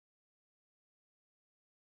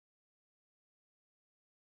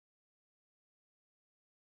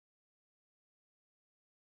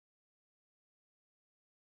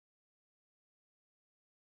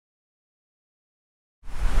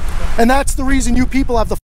And that's the reason you people have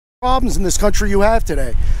the problems in this country you have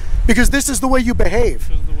today. Because this is the way you behave.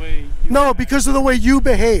 Because of the way you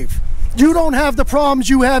behave. You don't have the problems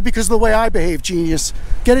you have because of the way I behave, genius.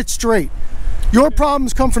 Get it straight. Your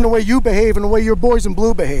problems come from the way you behave and the way your boys in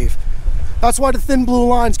blue behave. That's why the thin blue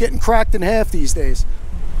line's getting cracked in half these days.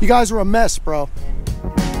 You guys are a mess, bro.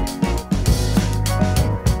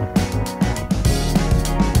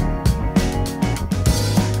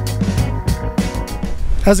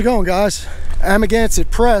 How's it going, guys?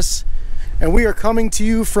 Amagansett Press, and we are coming to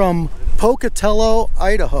you from Pocatello,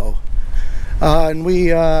 Idaho. And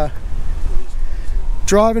we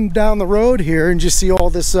driving down the road here and just see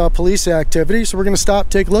all this police activity. So we're going to stop,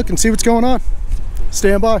 take a look, and see what's going on.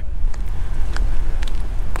 Stand by.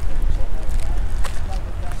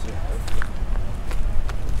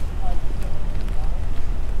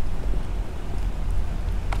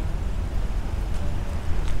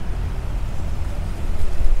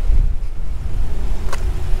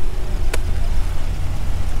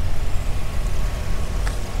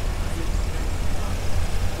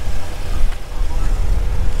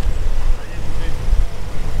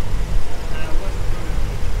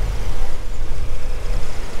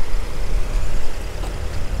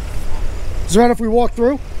 Is it right if we walk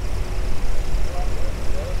through?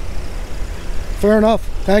 Fair enough.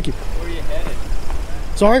 Thank you. Where are you headed?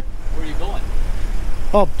 Sorry? Where are you going?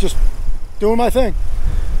 Oh, just doing my thing.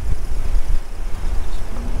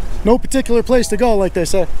 No particular place to go, like they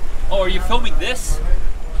say. Oh, are you filming this?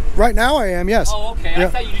 Right now I am, yes. Oh, okay. Yeah. I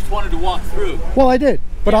thought you just wanted to walk through. Well, I did,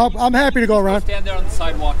 but Yeah, I'm happy to go around. Stand there on the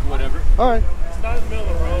sidewalk or whatever. All right. It's not in the middle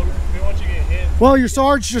of the road. We don't want you to get hit. Well, your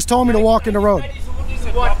sarge just told me to walk in the road.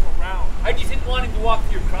 I just didn't want him to walk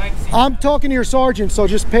to your crime scene. I'm talking to your sergeant, so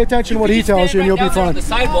just pay attention to what he tells you and you'll be fine. On the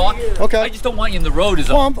sidewalk. Okay. I just don't want you in the road is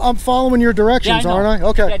all. Well, I'm following your directions, Yeah, I know. aren't I?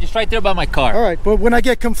 Okay. Yeah, just right there by my car. All right, but when I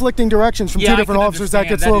get conflicting directions from two different officers, that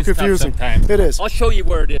gets a little confusing. It is. I'll show you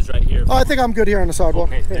where it is right here. Oh, I think I'm good here on the sidewalk.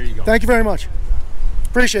 Okay, there you go. Thank you very much.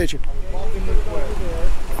 Appreciate you.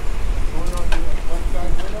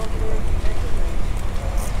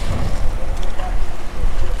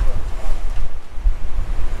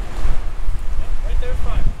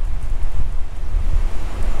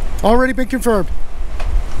 Already been confirmed.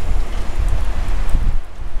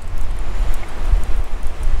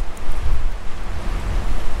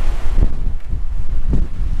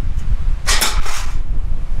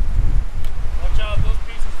 Watch out, those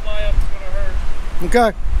pieces fly up, it's gonna hurt.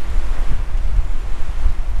 Okay.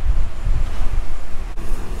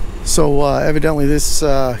 So evidently this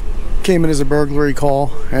came in as a burglary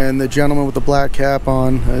call, and the gentleman with the black cap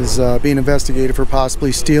on is being investigated for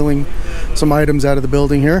possibly stealing some items out of the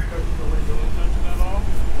building here.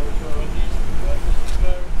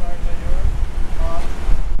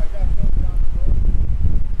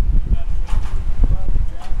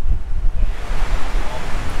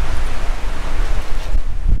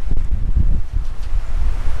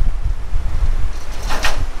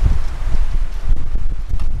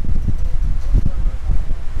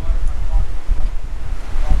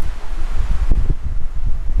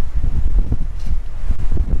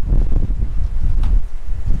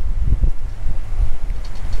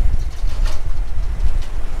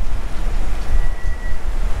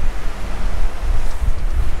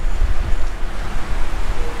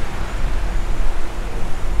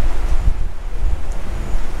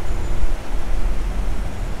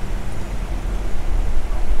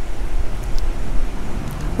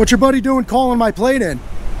 What's your buddy doing calling my plate in?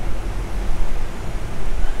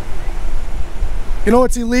 You know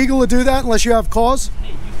it's illegal to do that unless you have cause? Hey,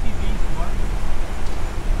 you see these marks?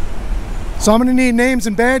 So I'm gonna need names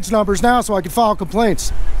and badge numbers now so I can file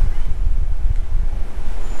complaints.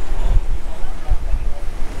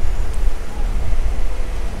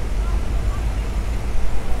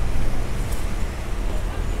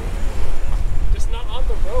 Just not on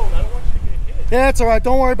the road. I don't want you to get hit. Yeah, it's all right.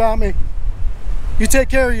 Don't worry about me. You take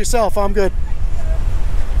care of yourself. I'm good.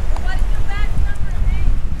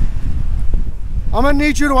 I'm gonna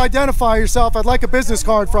need you to identify yourself. I'd like a business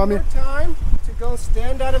card from you. Time to go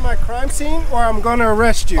stand out of my crime scene, or I'm gonna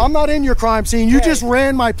arrest you. I'm not in your crime scene. You just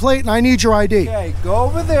ran my plate and I need your ID. Okay, go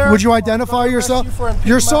over there. Would you identify yourself?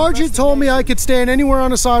 Your sergeant told me I could stand anywhere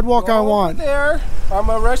on the sidewalk I want. Over there. I'm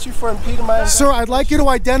gonna arrest you for impeding my Sir, I'd like you to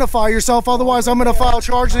identify yourself. Otherwise, I'm gonna file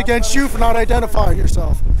charges against you for not identifying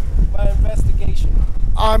yourself. my investigation.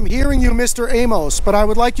 I'm hearing you, Mr. Amos, but I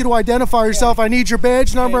would like you to identify yourself. I need your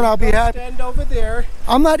badge number, and I'll be happy. Stand over there.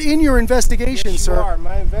 I'm not in your investigation, Yes, sir. You are.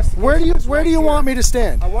 My investigation Where do you want me to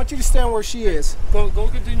stand? I want you to stand where she is. Go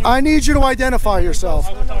continue. I need you to identify yourself.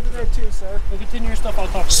 I will talk to There too, sir. Go continue your stuff. I'll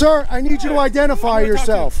talk to you. Sir, I need you to identify I'm gonna talk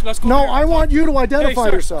to you. yourself. Let's go No, over here. I want you to identify Hey,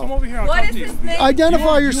 sir, yourself. Come over here. I'll What talk is to you. his name?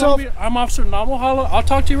 Identify yourself. I'm Officer Namohala. I'll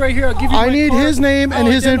talk to you right here. I'll give you I my need card. his name and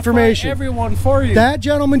I'll his identify information. Everyone for you. That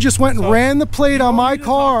gentleman just went and ran the plate on my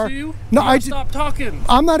car. No, Stop talking.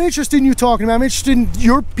 I'm not interested in you talking to me. I'm interested in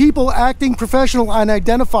your people acting professional and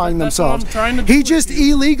identifying That's what themselves. I'm trying to do He with just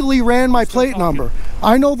you. illegally ran my plate number.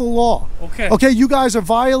 I know the law. Okay. Okay, you guys are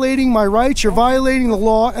violating my rights. You're violating the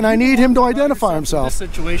law, and I need him to identify himself. This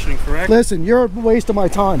situation, correct? Listen, you're a waste of my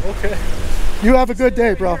time. Okay. You have a good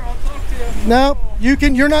day, bro. I'll talk to you. No, you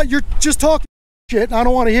can. You're not. You're just talking shit, and I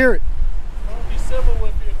don't want to hear it. I'll be civil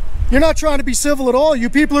with you. You're not trying to be civil at all. You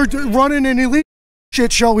people are running an illegal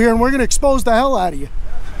shit show here, and we're going to expose the hell out of you.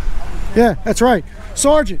 Yeah, that's right.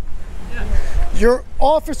 Sergeant, your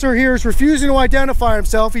officer here is refusing to identify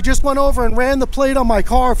himself. He just went over and ran the plate on my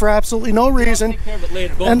car for absolutely no reason. Take care of it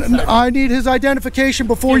later. Go on the And sidewalk. I need his identification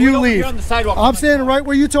before Okay, you we're over leave. here on the sidewalk. I'm standing right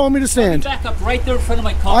where you told me to stand. Back up right there in front of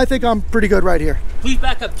my car. I think I'm pretty good right here. Please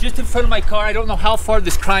back up just in front of my car. I don't know how far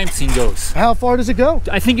this crime scene goes. How far does it go?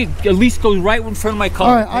 I think it at least goes right in front of my car.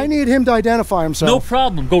 All right, I need him to identify No himself.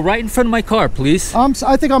 problem. Go right in front of my car, please.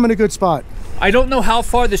 I think I'm in a good spot. I don't know how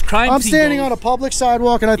far this crime I'm scene standing goes. on a public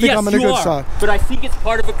sidewalk, and I think Yes, I'm in a you good are, spot. but I think it's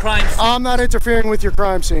part of a crime scene. I'm not interfering with your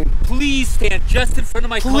crime scene. Please stand just in front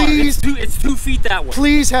of my Please. car. It's 2 feet that way.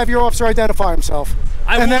 Please have your officer identify himself.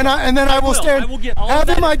 I will stand. I will get all have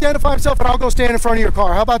of him that. identify himself, and I'll go stand in front of your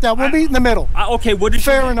car. How about that? We'll meet in the middle. Okay, what is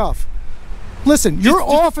your Fair name? enough. Listen, your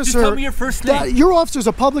officer. Just tell me your first name. Your officer's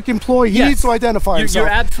a public employee. He Yes. needs to identify You're himself.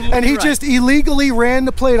 absolutely And he right. just illegally ran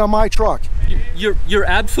the plate on my truck. You're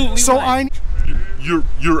absolutely So right.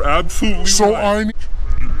 You're absolutely right.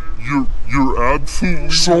 You're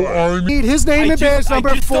absolutely I need his name and badge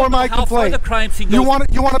number for my how far complaint. the crime scene You goes. want to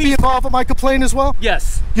be Please- involved with my complaint as well?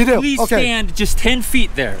 Yes. You do? Please Okay. stand just 10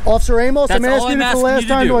 feet there. Officer Amos, That's I'm all asking I'm you for the asking last you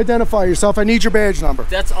to time to do. identify yourself. I need your badge number.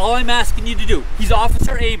 That's all I'm asking you to do. He's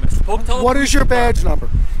Officer Amos. Pocatello What is Police your badge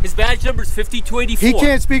Department. number? His badge number is 5284. He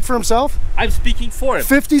can't speak for himself? I'm speaking for him.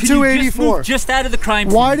 5284. Just out of the crime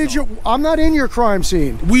scene. Why did you? I'm not in your crime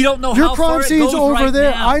scene. We don't know Your how far crime it scene's goes over right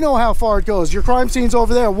there. now. I know how far it goes. Your crime scene's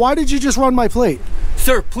over there. Why did you just run my plate?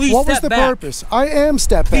 Sir, please What was step the back. purpose? I am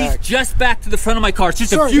step Please back. just back to the front of my car. It's just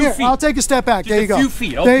Sir, a few here, feet. I'll take a step back. Just There you a go. few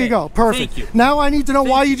feet. There Okay. you go. Perfect. Thank you. Now I need to know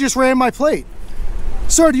why you just ran my plate.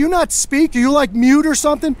 Sir, do you not speak? Are you like mute or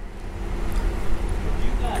something?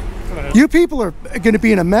 You people are going to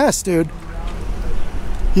be in a mess, dude.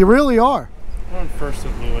 You really are. We're on First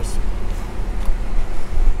and Lewis.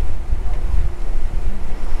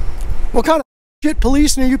 What kind of shit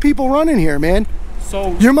policing are you people running here, man?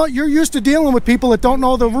 So You're used to dealing with people that don't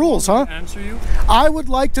know the rules, huh? answer you. I would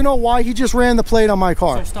like to know why he just ran the plate on my So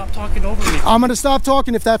car. stop talking over me. I'm going to stop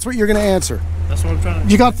talking if that's what you're going to answer. That's what I'm trying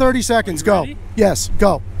to. You got 30 seconds. Go. ready? Yes,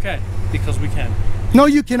 go. Okay, because we can. No,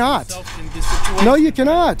 you cannot. Self in this situation. No, you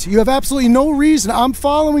cannot. You have absolutely no reason. I'm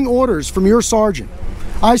following orders from your sergeant.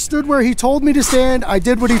 I stood where he told me to stand. I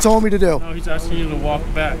did what he told me to do. No, he's asking you to walk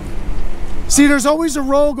back. See, there's always a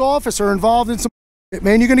rogue officer involved in some shit,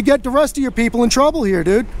 man. You're going to get the rest of your people in trouble here,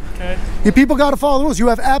 dude. Okay. You people got to follow the rules. You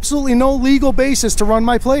have absolutely no legal basis to run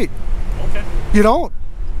my plate. Okay. You don't.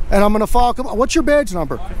 And I'm going to follow. What's your badge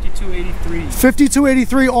number? 5283.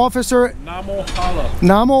 5283 Officer Namohala.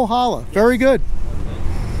 Namohala. Very good.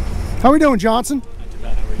 How we doing, Johnson?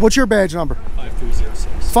 What's your badge number? 5306.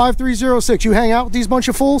 5306. You hang out with these bunch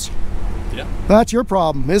of fools? Yeah. That's your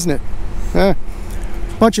problem, isn't it?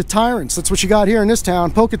 Bunch of tyrants. That's what you got here in this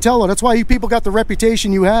town. Pocatello. That's why you people got the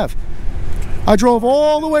reputation you have. I drove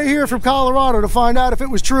all the way here from Colorado to find out if it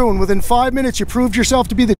was true, and within 5 minutes you proved yourself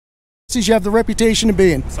to be the you have the reputation of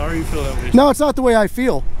being. Sorry you feel that way. No, it's not the way I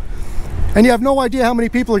feel. And you have no idea how many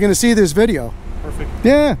people are going to see this video. Perfect.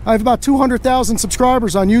 Yeah, I have about 200,000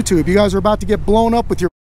 subscribers on YouTube. You guys are about to get blown up with your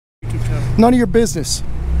YouTube channel. none of your business.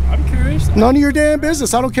 I'm curious. None of your damn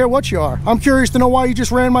business. I don't care what you are. I'm curious to know why you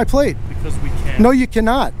just ran my plate. Because we can. No, you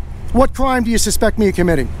cannot. What crime do you suspect me of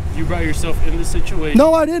committing? You brought yourself in this situation.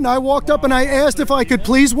 No, I didn't. I walked up and I asked if I could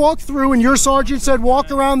please walk through, and your sergeant said walk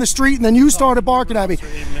around the street, and then you started barking at me.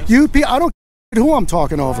 I don't care who I'm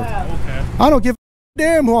talking over. Okay. I don't give a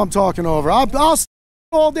damn who I'm talking over. I'll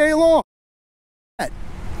all day long.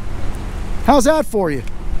 How's that for you?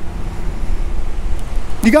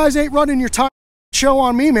 You guys ain't running your show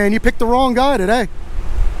on me, man. You picked the wrong guy today.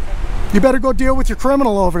 You better go deal with your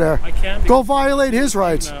criminal over there. I can't. Go violate his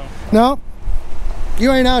rights. No?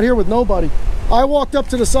 You ain't out here with nobody. I walked up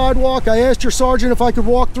to the sidewalk. I asked your sergeant if I could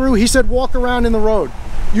walk through. He said walk around in the road.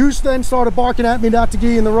 You then started barking at me not to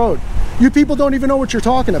get in the road. You people don't even know what you're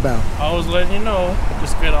talking about. I was letting you know.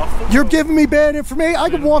 Just get off the road. You're giving me bad information. I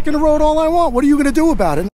can walk in the road all I want. What are you going to do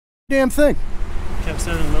about it? Damn thing. You can't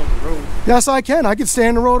stand in the middle of the road. Yes, I can. I can stand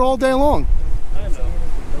in the road all day long. I know.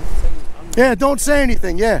 Yeah, don't say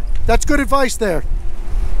anything. Yeah, that's good advice there.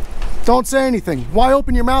 Don't say anything. Why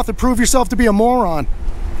open your mouth and prove yourself to be a moron?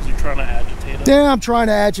 Because you're trying to agitate us. Yeah, I'm trying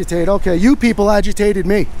to agitate. Okay, you people agitated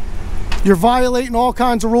me. You're violating all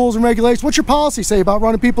kinds of rules and regulations. What's your policy say about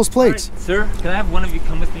running people's plates? Right, sir, can I have one of you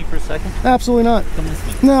come with me for a second? Absolutely not. Come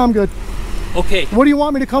with me. No, I'm good. Okay. What do you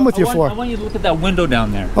want me to come with you for? I want you to look at that window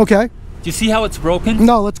down there. Okay. Do you see how it's broken?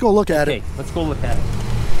 No, let's go look at it. Okay, let's go look at it.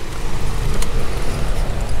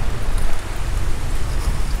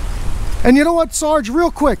 And you know what, Sarge,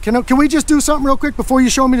 real quick, can we just do something real quick before you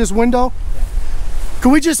show me this window? Yeah.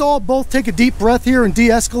 Can we just all both take a deep breath here and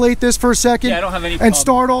de-escalate this for a second? Yeah, I don't have any problem. And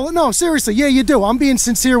start all, no, seriously, yeah, you do. I'm being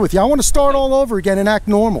sincere with you. I want to start all over again and act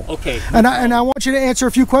normal. Okay. And I want you to answer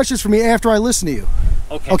a few questions for me after I listen to you.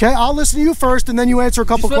 Okay. Okay, I'll listen to you first and then you answer a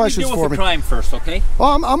couple questions for me. Just let me deal with the crime first, okay?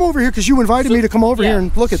 Well, I'm over here because you invited me to come over here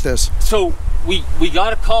and look at this. So, we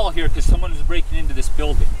got a call here because someone was breaking into this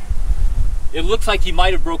building. It looks like he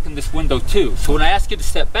might have broken this window too. So when I asked you to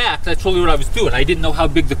step back, that's really what I was doing. I didn't know how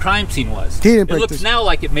big the crime scene was. He didn't break it looks now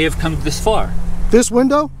like it may have come this far. This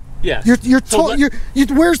window? Yes.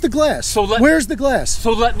 Where's the glass? Where's the glass?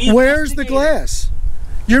 So let me. Where's the glass?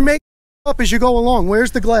 You're making up as you go along.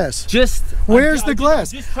 Where's the glass? Where's the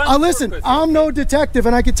glass? Listen, I'm no detective,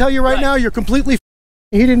 and I can tell you right now, you're completely.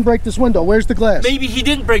 He didn't break this window. Where's the glass? Maybe he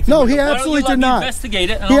didn't break the window. window. No, he absolutely did not. Investigate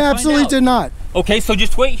it. He absolutely did not. Okay, so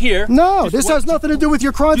just wait here. No, this has nothing to do with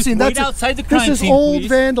your crime scene. Wait outside the crime scene, This is old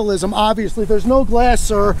vandalism, obviously. There's no glass,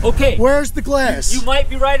 sir. Okay. Where's the glass? You might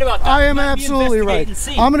be right about that. I am absolutely right.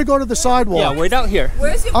 I'm going to go to the sidewalk. Yeah, wait out here.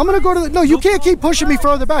 I'm going to go to the... No, you can't keep pushing me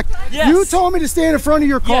further back. Yes. You told me to stand in front of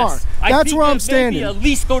your car. Yes. That's where I'm standing. Maybe at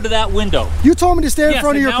least go to that window. You told me to stand in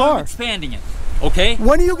front of your car. I'm expanding it. Okay.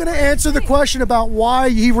 When are you going to answer the question about why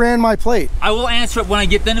he ran my plate? I will answer it when I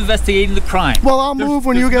get done investigating the crime. Well, I'll move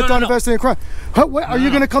when you get done investigating the crime. Are you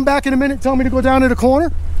going to come back in a minute and tell me to go down to the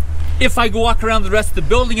corner? If I walk around the rest of the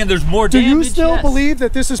building and there's more damage, do you still believe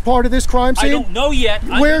that this is part of this crime scene? I don't know yet.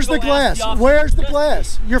 Where's the glass? Where's the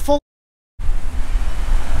glass? You're full.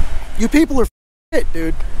 You people are shit,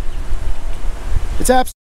 dude. It's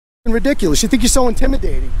absolutely ridiculous. You think you're so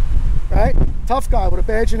intimidating, right? Tough guy with a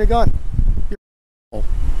badge and a gun.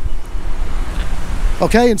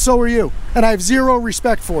 Okay, and so are you. And I have zero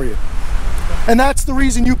respect for you. And that's the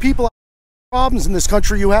reason you people have problems in this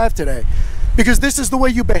country you have today. Because this is the way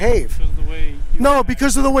you behave.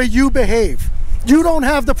 Because of the way you behave. You don't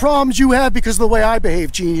have the problems you have because of the way I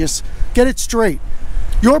behave, genius. Get it straight.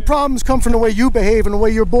 Your problems come from the way you behave and the way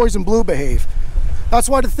your boys in blue behave. That's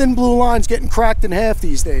why the thin blue line's getting cracked in half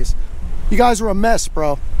these days. You guys are a mess,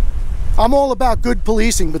 bro. I'm all about good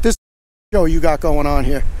policing, but this show you got going on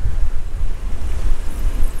here.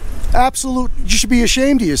 Absolute, you should be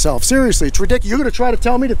ashamed of yourself. Seriously, it's ridiculous. You're going to try to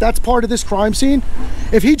tell me that that's part of this crime scene?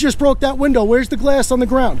 If he just broke that window, where's the glass on the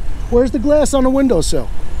ground? Where's the glass on the windowsill?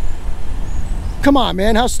 Come on,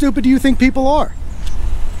 man. How stupid do you think people are?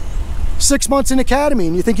 6 months in academy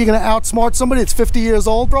and you think you're going to outsmart somebody that's 50 years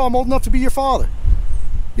old? Bro, I'm old enough to be your father.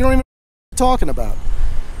 You don't even know what you're talking about.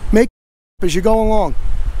 Make as you go along.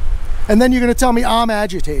 And then you're going to tell me I'm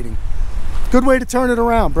agitating. Good way to turn it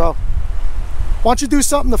around, bro. Why don't you do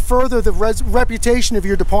something to further the reputation of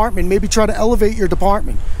your department? Maybe try to elevate your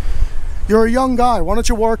department. You're a young guy. Why don't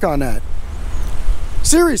you work on that?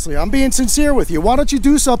 Seriously, I'm being sincere with you. Why don't you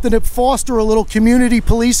do something to foster a little community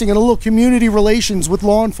policing and a little community relations with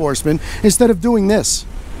law enforcement instead of doing this?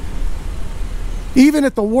 Even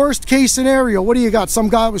at the worst case scenario, what do you got? Some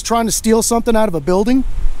guy was trying to steal something out of a building?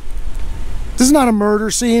 This is not a murder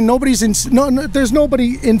scene. There's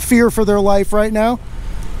nobody in fear for their life right now.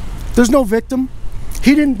 There's no victim.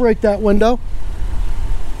 He didn't break that window.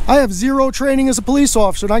 I have zero training as a police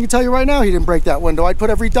officer, and I can tell you right now he didn't break that window. I'd put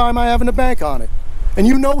every dime I have in the bank on it. And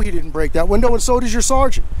you know he didn't break that window, and so does your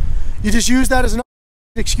sergeant. You just use that as an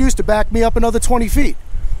excuse to back me up another 20 feet.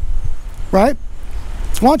 Right?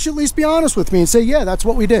 Why don't you at least be honest with me and say, yeah, that's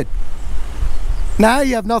what we did. Now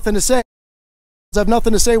you have nothing to say. Have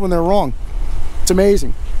nothing to say when they're wrong. It's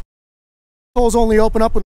amazing. Holes only open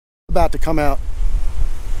up when they're about to come out.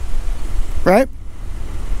 Right?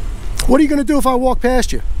 What are you going to do if I walk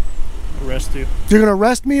past you? Arrest you. You're going to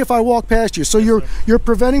arrest me if I walk past you. So yes, you're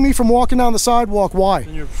preventing me from walking down the sidewalk. Why?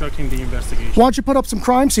 Then you're obstructing the investigation. Why don't you put up some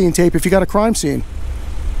crime scene tape if you got a crime scene?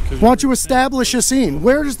 Why don't you establish a scene?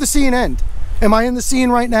 Where does the scene end? Am I in the scene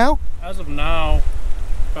right now? As of now,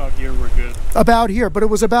 about here we're good. About here, but it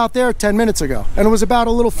was about there 10 minutes ago. And it was about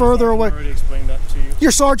a little further away. I already explained that to you.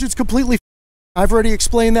 Your sergeant's completely I've already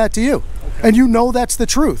explained that to you. Okay. And you know that's the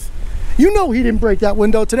truth. You know he didn't break that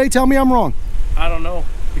window today. Tell me I'm wrong. I don't know,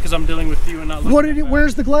 because I'm dealing with you and not looking at that.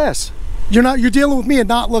 Where's the glass? You're dealing with me and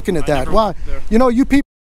not looking at that. Why? You know, you people,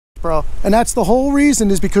 bro. And that's the whole reason,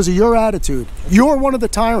 is because of your attitude. You're one of the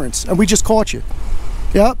tyrants, and we just caught you.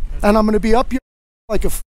 Yep. And I'm going to be up your like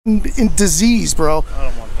a in disease, bro. I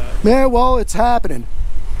don't want that. Yeah, well, it's happening.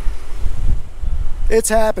 It's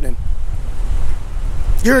happening.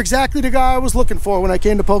 You're exactly the guy I was looking for when I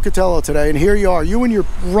came to Pocatello today, and here you are, you and your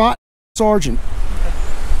rotten sergeant.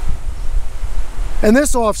 And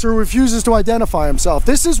this officer refuses to identify himself.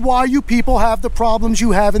 This is why you people have the problems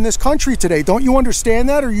you have in this country today. Don't you understand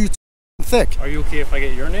that, or are you thick? Are you okay if I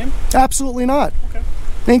get your name? Absolutely not. Okay.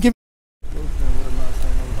 Thank you.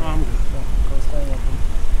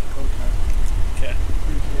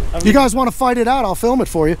 Okay. You guys want to fight it out, I'll film it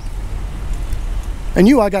for you. And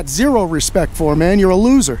you, I got zero respect for, man. You're a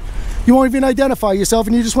loser. You won't even identify yourself,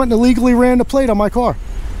 and you just went and illegally ran the plate on my car.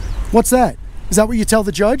 What's that? Is that what you tell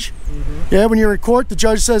the judge? Mm-hmm. Yeah, when you're in court, the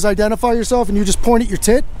judge says identify yourself, and you just point at your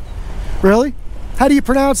tit? Really? How do you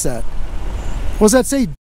pronounce that? What does that say?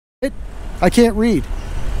 I can't read.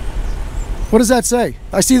 What does that say?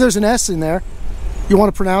 I see there's an S in there. You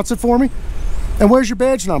want to pronounce it for me? And where's your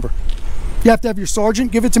badge number? You have to have your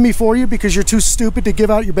sergeant give it to me for you because you're too stupid to give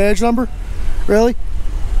out your badge number? Really?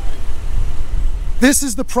 This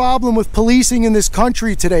is the problem with policing in this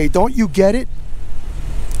country today. Don't you get it?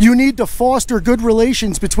 You need to foster good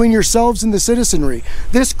relations between yourselves and the citizenry.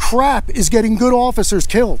 This crap is getting good officers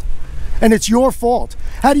killed, and it's your fault.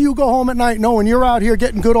 How do you go home at night knowing you're out here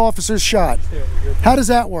getting good officers shot? How does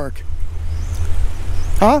that work?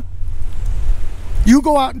 Huh? You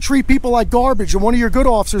go out and treat people like garbage, and one of your good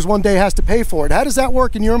officers one day has to pay for it. How does that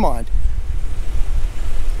work in your mind?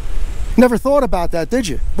 Never thought about that, did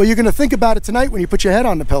you? Well, you're going to think about it tonight when you put your head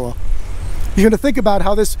on the pillow. You're going to think about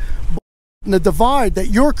how this, the divide that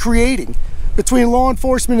you're creating between law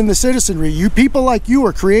enforcement and the citizenry, you people like you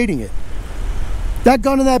are creating it. That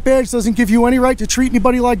gun and that badge doesn't give you any right to treat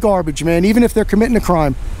anybody like garbage, man, even if they're committing a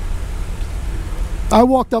crime. I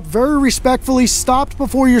walked up very respectfully, stopped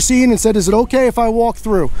before your scene and said, is it okay if I walk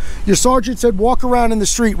through? Your sergeant said, walk around in the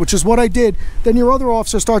street, which is what I did. Then your other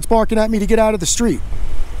officer starts barking at me to get out of the street.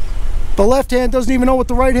 The left hand doesn't even know what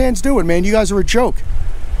the right hand's doing, man. You guys are a joke.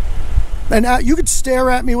 And you could stare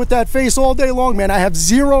at me with that face all day long, man. I have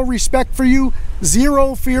zero respect for you,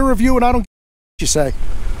 zero fear of you, and I don't care what you say.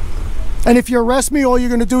 And if you arrest me, all you're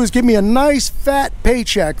going to do is give me a nice fat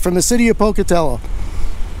paycheck from the city of Pocatello.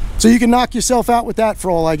 So you can knock yourself out with that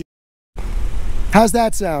for all I get. How's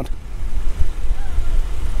that sound?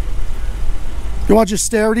 You want to just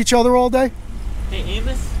stare at each other all day? Hey,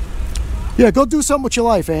 Amos? Yeah, go do something with your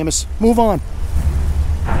life, Amos. Move on.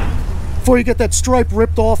 Before you get that stripe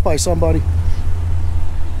ripped off by somebody.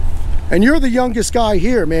 And you're the youngest guy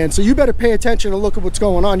here, man, so you better pay attention and look at what's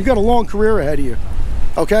going on. You got a long career ahead of you,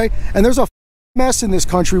 okay? And there's a mess in this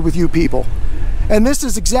country with you people. And this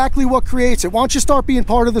is exactly what creates it. Why don't you start being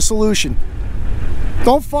part of the solution?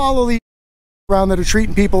 Don't follow these around that are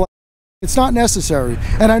treating people like it's not necessary.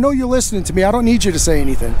 And I know you're listening to me. I don't need you to say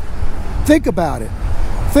anything. Think about it.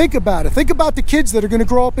 Think about it. Think about the kids that are going to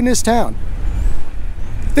grow up in this town.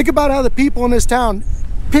 Think about how the people in this town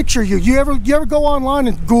picture you. You ever go online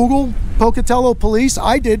and Google Pocatello police?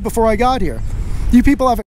 I did before I got here. You people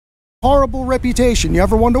have a horrible reputation. You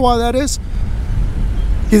ever wonder why that is?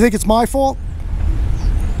 You think it's my fault?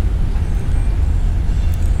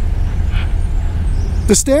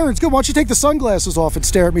 The staring's good. Why don't you take the sunglasses off and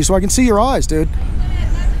stare at me so I can see your eyes, dude?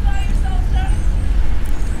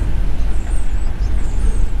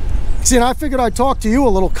 See, and I figured I'd talk to you a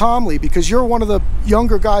little calmly because you're one of the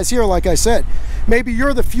younger guys here, like I said. Maybe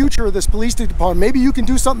you're the future of this police department. Maybe you can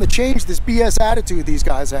do something to change this BS attitude these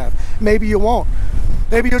guys have. Maybe you won't.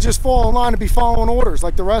 Maybe you'll just fall in line and be following orders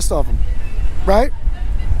like the rest of them. Right?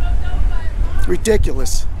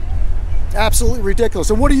 Ridiculous. Absolutely ridiculous.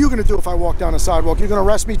 And what are you going to do if I walk down the sidewalk? You're going to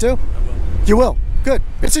arrest me too? I will. You will? Good.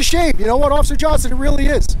 It's a shame. You know what, Officer Johnson? It really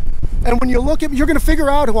is. And when you look at me, you're going to figure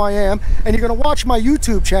out who I am, and you're going to watch my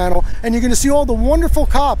YouTube channel, and you're going to see all the wonderful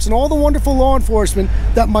cops and all the wonderful law enforcement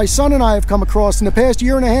that my son and I have come across in the past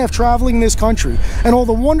year and a half traveling this country, and all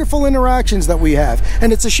the wonderful interactions that we have.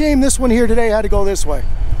 And it's a shame this one here today had to go this way.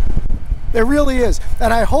 It really is.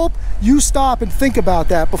 And I hope you stop and think about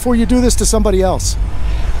that before you do this to somebody else.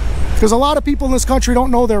 Because a lot of people in this country don't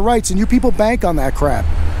know their rights, and you people bank on that crap.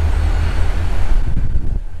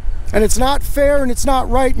 And it's not fair and it's not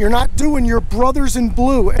right. And you're not doing your brothers in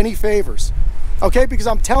blue any favors. Okay? Because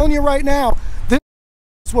I'm telling you right now, this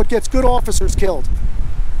is what gets good officers killed.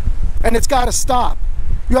 And it's got to stop.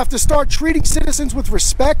 You have to start treating citizens with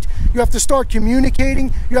respect. You have to start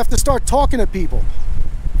communicating. You have to start talking to people.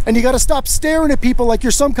 And you got to stop staring at people like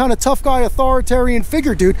you're some kind of tough guy, authoritarian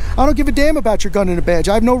figure, dude. I don't give a damn about your gun and a badge.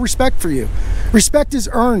 I have no respect for you. Respect is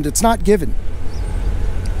earned. It's not given.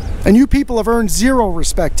 And you people have earned zero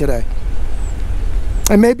respect today.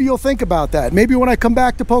 And maybe you'll think about that. Maybe when I come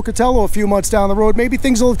back to Pocatello a few months down the road, maybe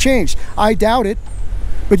things will have changed. I doubt it.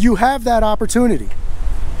 But you have that opportunity.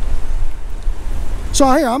 So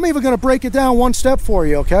here, I'm even going to break it down one step for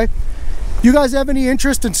you, okay? You guys have any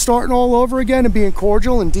interest in starting all over again and being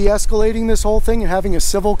cordial and de-escalating this whole thing and having a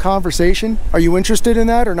civil conversation? Are you interested in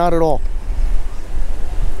that or not at all?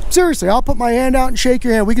 Seriously, I'll put my hand out and shake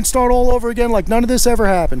your hand. We can start all over again like none of this ever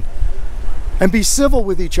happened. And be civil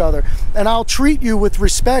with each other. And I'll treat you with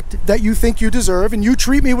respect that you think you deserve, and you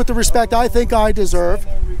treat me with the respect I think I deserve.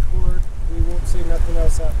 We won't say nothing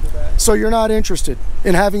else after that. So you're not interested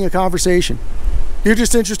in having a conversation. You're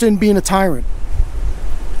just interested in being a tyrant.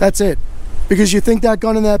 That's it. Because you think that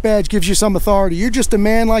gun and that badge gives you some authority. You're just a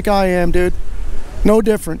man like I am, dude. No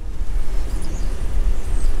different.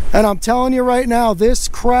 And I'm telling you right now, this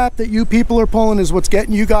crap that you people are pulling is what's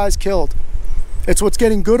getting you guys killed. It's what's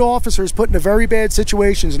getting good officers put into very bad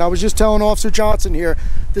situations. And I was just telling Officer Johnson here,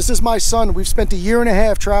 this is my son. We've spent 1.5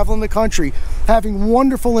 years traveling the country, having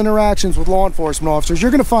wonderful interactions with law enforcement officers.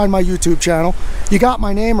 You're going to find my YouTube channel. You got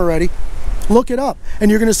my name already. Look it up,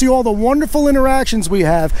 and you're going to see all the wonderful interactions we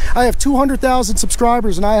have. I have 200,000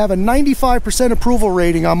 subscribers, and I have a 95% approval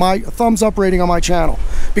rating on my thumbs up rating on my channel,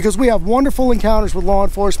 because we have wonderful encounters with law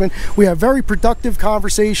enforcement. We have very productive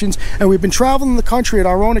conversations, and we've been traveling the country at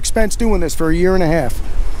our own expense doing this for 1.5 years.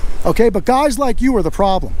 Okay, but guys like you are the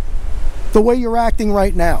problem, the way you're acting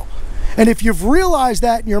right now. And if you've realized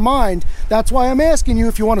that in your mind, that's why I'm asking you,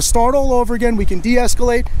 if you want to start all over again, we can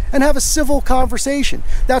de-escalate and have a civil conversation.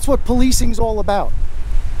 That's what policing's all about.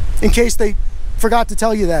 In case they forgot to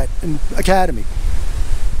tell you that in academy.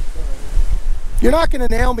 You're not going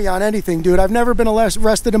to nail me on anything, dude. I've never been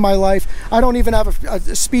arrested in my life. I don't even have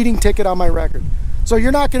a speeding ticket on my record. So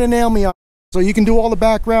you're not going to nail me on. So you can do all the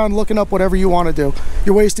background, looking up whatever you want to do.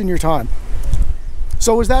 You're wasting your time.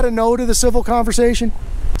 So is that a no to the civil conversation?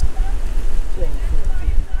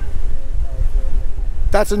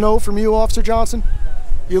 That's a no from you, Officer Johnson?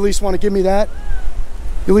 You at least want to give me that?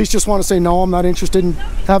 You at least just want to say, no, I'm not interested in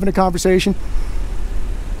having a conversation?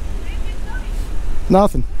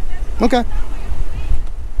 Nothing. Okay.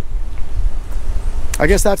 I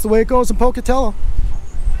guess that's the way it goes in Pocatello.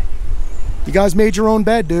 You guys made your own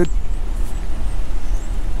bed, dude.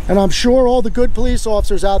 And I'm sure all the good police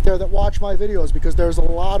officers out there that watch my videos, because there's a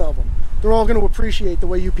lot of them, they're all going to appreciate the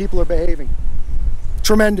way you people are behaving.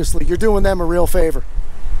 Tremendously. You're doing them a real favor.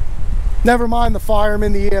 Never mind the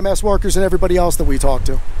firemen, the EMS workers, and everybody else that we talk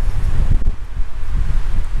to.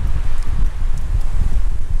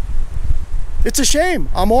 It's a shame.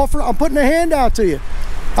 I'm putting a hand out to you.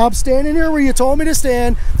 I'm standing here where you told me to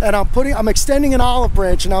stand, and I'm extending an olive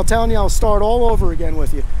branch, and I'm telling you I'll start all over again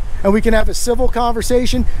with you. And we can have a civil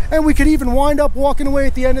conversation, and we could even wind up walking away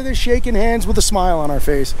at the end of this shaking hands with a smile on our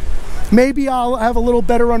face. Maybe I'll have a little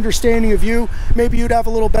better understanding of you. Maybe you'd have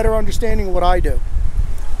a little better understanding of what I do.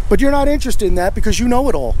 But you're not interested in that because you know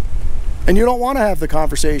it all. And you don't want to have the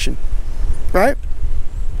conversation. Right?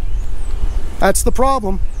 That's the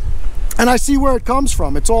problem. And I see where it comes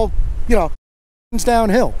from. It's all, you know, it's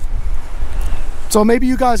downhill. So maybe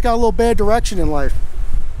you guys got a little bad direction in life.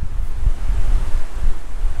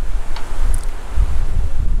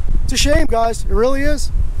 It's a shame, guys. It really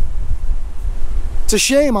is. It's a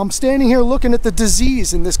shame. I'm standing here looking at the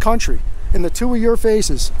disease in this country, in the two of your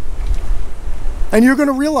faces. And you're going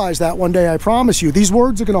to realize that one day, I promise you. These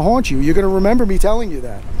words are going to haunt you. You're going to remember me telling you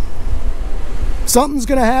that. Something's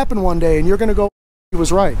going to happen one day, and you're going to go, he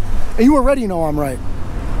was right. And you already know I'm right.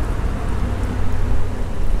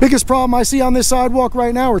 Biggest problem I see on this sidewalk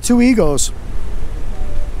right now are two egos.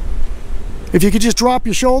 If you could just drop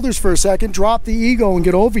your shoulders for a second, drop the ego and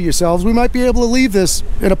get over yourselves, we might be able to leave this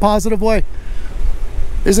in a positive way.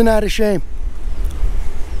 Isn't that a shame?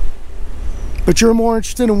 But you're more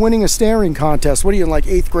interested in winning a staring contest. What are you in, like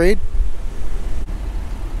 8th grade?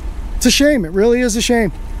 It's a shame. It really is a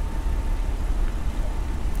shame.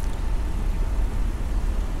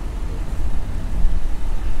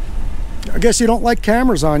 I guess you don't like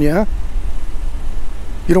cameras on you, huh?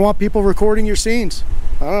 You don't want people recording your scenes.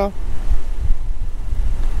 I don't know.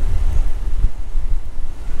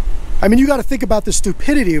 I mean, you got to think about the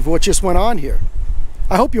stupidity of what just went on here.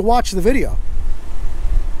 I hope you watch the video.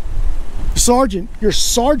 Sergeant, your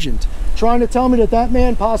sergeant, trying to tell me that that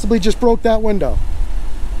man possibly just broke that window.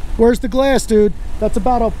 Where's the glass, dude? That's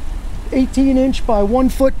about a 18-inch by 1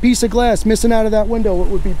 foot piece of glass missing out of that window. It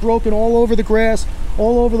would be broken all over the grass,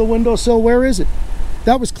 all over the windowsill. Where is it?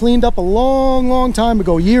 That was cleaned up a long, long time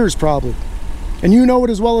ago, years probably. And you know it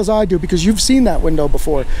as well as I do because you've seen that window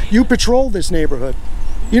before. You patrol this neighborhood.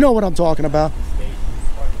 You know what I'm talking about.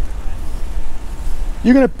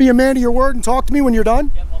 You're gonna be a man of your word and talk to me when you're done?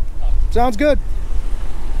 Yep, I'll talk. Sounds good.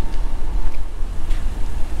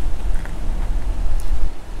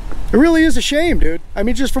 It really is a shame, dude. I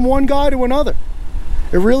mean, just from one guy to another.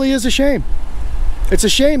 It really is a shame. It's a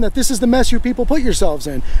shame that this is the mess you people put yourselves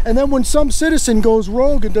in. And then when some citizen goes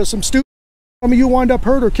rogue and does some stupid, some of you wind up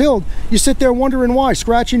hurt or killed, you sit there wondering why,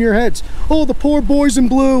 scratching your heads. Oh, the poor boys in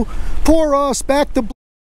blue. Poor us, back to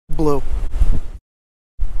blue.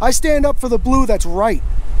 I stand up for the blue that's right.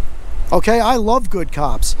 Okay, I love good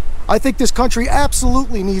cops. I think this country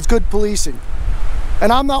absolutely needs good policing.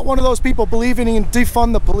 And I'm not one of those people believing in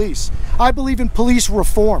defund the police. I believe in police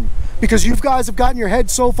reform because you guys have gotten your head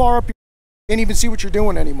so far up you can't even see what you're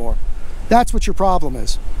doing anymore. That's what your problem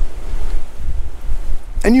is.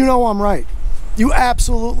 And you know I'm right. You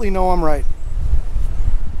absolutely know I'm right.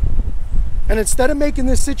 And instead of making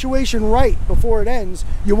this situation right before it ends,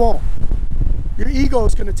 you won't. Your ego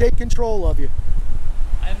is going to take control of you.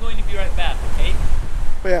 I'm going to be right back, okay?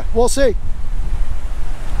 Yeah, we'll see.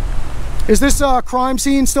 Is this crime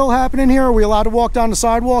scene still happening here? Are we allowed to walk down the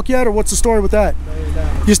sidewalk yet, or what's the story with that? No, you're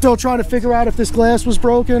not. You still trying to figure out if this glass was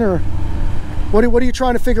broken, or what are you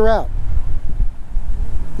trying to figure out?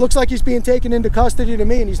 Looks like he's being taken into custody to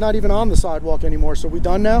me, and he's not even on the sidewalk anymore. So we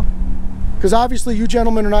done now? Because obviously you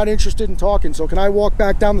gentlemen are not interested in talking, so can I walk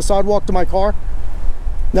back down the sidewalk to my car?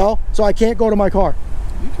 No? So I can't go to my car?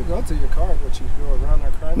 You can go to your car, but you go around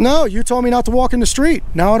that crime. No, you told me not to walk in the street.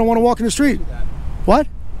 Now I don't want to walk in the street. What?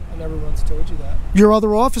 I never once told you that. Your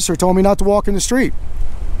other officer told me not to walk in the street.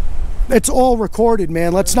 It's all recorded,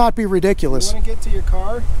 man. Let's not be ridiculous. If you want to get to your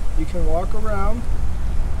car, you can walk around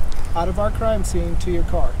out of our crime scene to your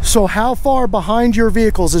car. So how far behind your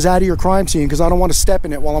vehicles is out of your crime scene? Because I don't want to step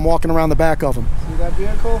in it while I'm walking around the back of them. See that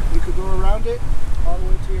vehicle? You could go around it all the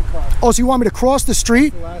way to your car. Oh, so you want me to cross the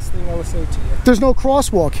street? That's the last thing I would say to you. There's no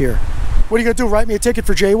crosswalk here. What are you going to do, write me a ticket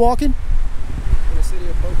for jaywalking? In the city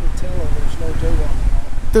of Pocatello, there's no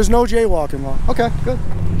jaywalking. There's no jaywalking law. Okay, good.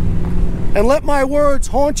 And let my words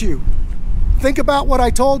haunt you. Think about what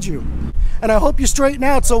I told you. And I hope you straighten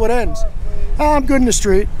out so it ends. I'm good in the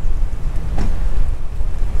street.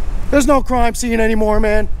 There's no crime scene anymore,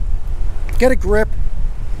 man. Get a grip.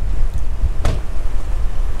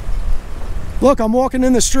 Look, I'm walking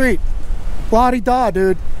in the street. La-di-da,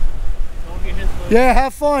 dude. Don't get hit. Yeah,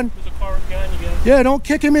 have fun. There's a car behind you guys. Yeah, don't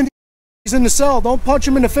kick him in. He's in the cell. Don't punch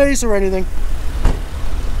him in the face or anything.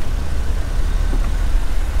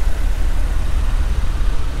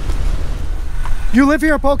 You live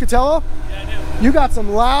here in Pocatello? Yeah, I do. You got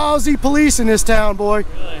some lousy police in this town, boy.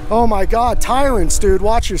 Really? Oh my God, tyrants, dude.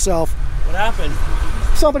 Watch yourself. What happened?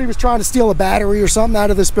 Somebody was trying to steal a battery or something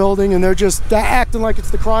out of this building, and they're acting like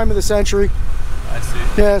it's the crime of the century. I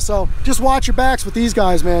see. Yeah, so just watch your backs with these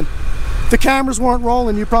guys, man. If the cameras weren't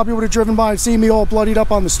rolling, you probably would have driven by and seen me all bloodied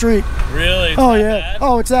up on the street. Really? It's Oh that yeah. bad?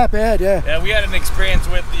 Oh, it's that bad, yeah. Yeah, we had an experience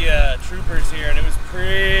with the troopers here, and it was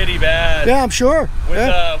pretty bad. Yeah, I'm sure. With,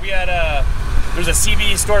 Yeah. we had there was a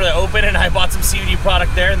CBD store that opened, and I bought some CBD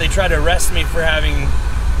product there, and they tried to arrest me for having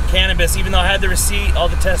cannabis, even though I had the receipt, all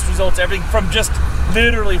the test results, everything from just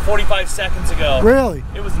literally 45 seconds ago. Really?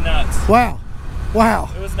 It was nuts. Wow. Wow.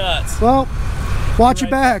 It was nuts. Well, watch your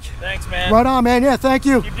back. Thanks, man. Right on, man. Yeah, thank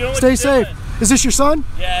you. Keep doing what Stay you're safe. doing. Is this your son?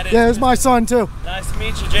 Yeah, it is. Yeah, it's my son too. Nice to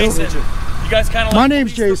meet you, Jason. meet you. You guys kind of My like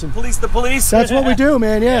name's Jason. Police the police. That's what we do,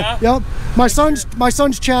 man. Yeah. Yep. My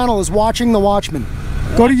son's channel is Watching the Watchman.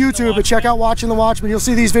 Go to YouTube and check out Watching the Watchman. You'll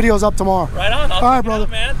see these videos up tomorrow. Right on. All right, brother.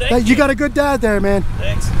 Man. Thank you got a good dad there, man.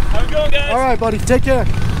 Thanks. How we going, guys? All right, buddy. Take care.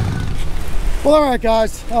 Well, all right,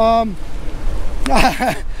 guys. A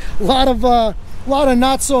lot of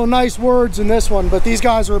not so nice words in this one, but these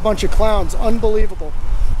guys are a bunch of clowns. Unbelievable.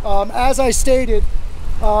 As I stated,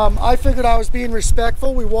 I figured I was being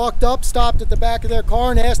respectful. We walked up, stopped at the back of their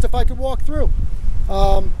car, and asked if I could walk through.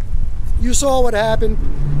 You saw what happened.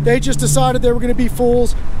 They just decided they were going to be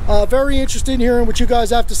fools. Very interested in hearing what you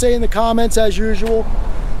guys have to say in the comments, as usual.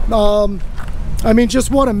 I mean,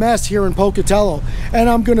 just what a mess here in Pocatello. And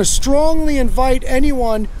I'm going to strongly invite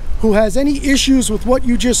anyone who has any issues with what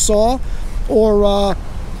you just saw, or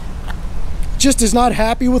just is not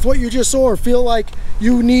happy with what you just saw, or feel like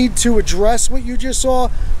you need to address what you just saw,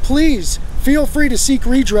 please feel free to seek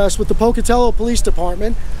redress with the Pocatello Police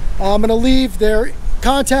Department. I'm going to leave their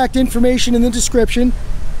contact information in the description.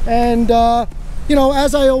 And, you know,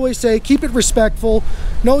 as I always say, keep it respectful.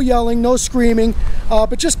 No yelling, no screaming,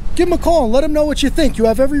 but just give them a call and let them know what you think. You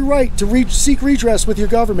have every right to seek redress with your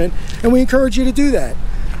government, and we encourage you to do that.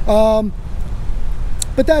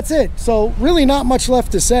 But that's it. So really not much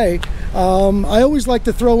left to say. I always like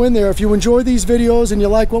to throw in there, if you enjoy these videos and you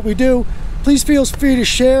like what we do, please feel free to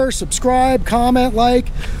share, subscribe, comment, like.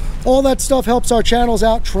 All that stuff helps our channels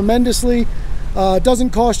out tremendously. It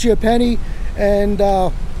doesn't cost you a penny. And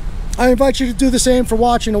I invite you to do the same for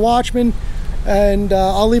Watching the Watchman. And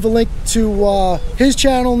I'll leave a link to his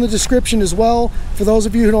channel in the description as well. For those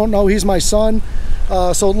of you who don't know, he's my son.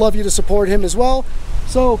 So I'd love you to support him as well.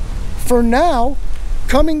 So for now,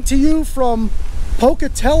 coming to you from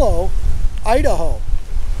Pocatello, Idaho,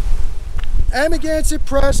 Amagansett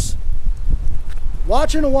Press,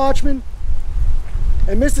 Watching the Watchman,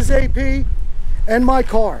 and Mrs. AP, and my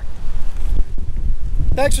car.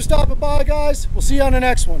 Thanks for stopping by, guys. We'll see you on the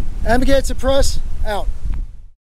next one. Amagansett Press, out.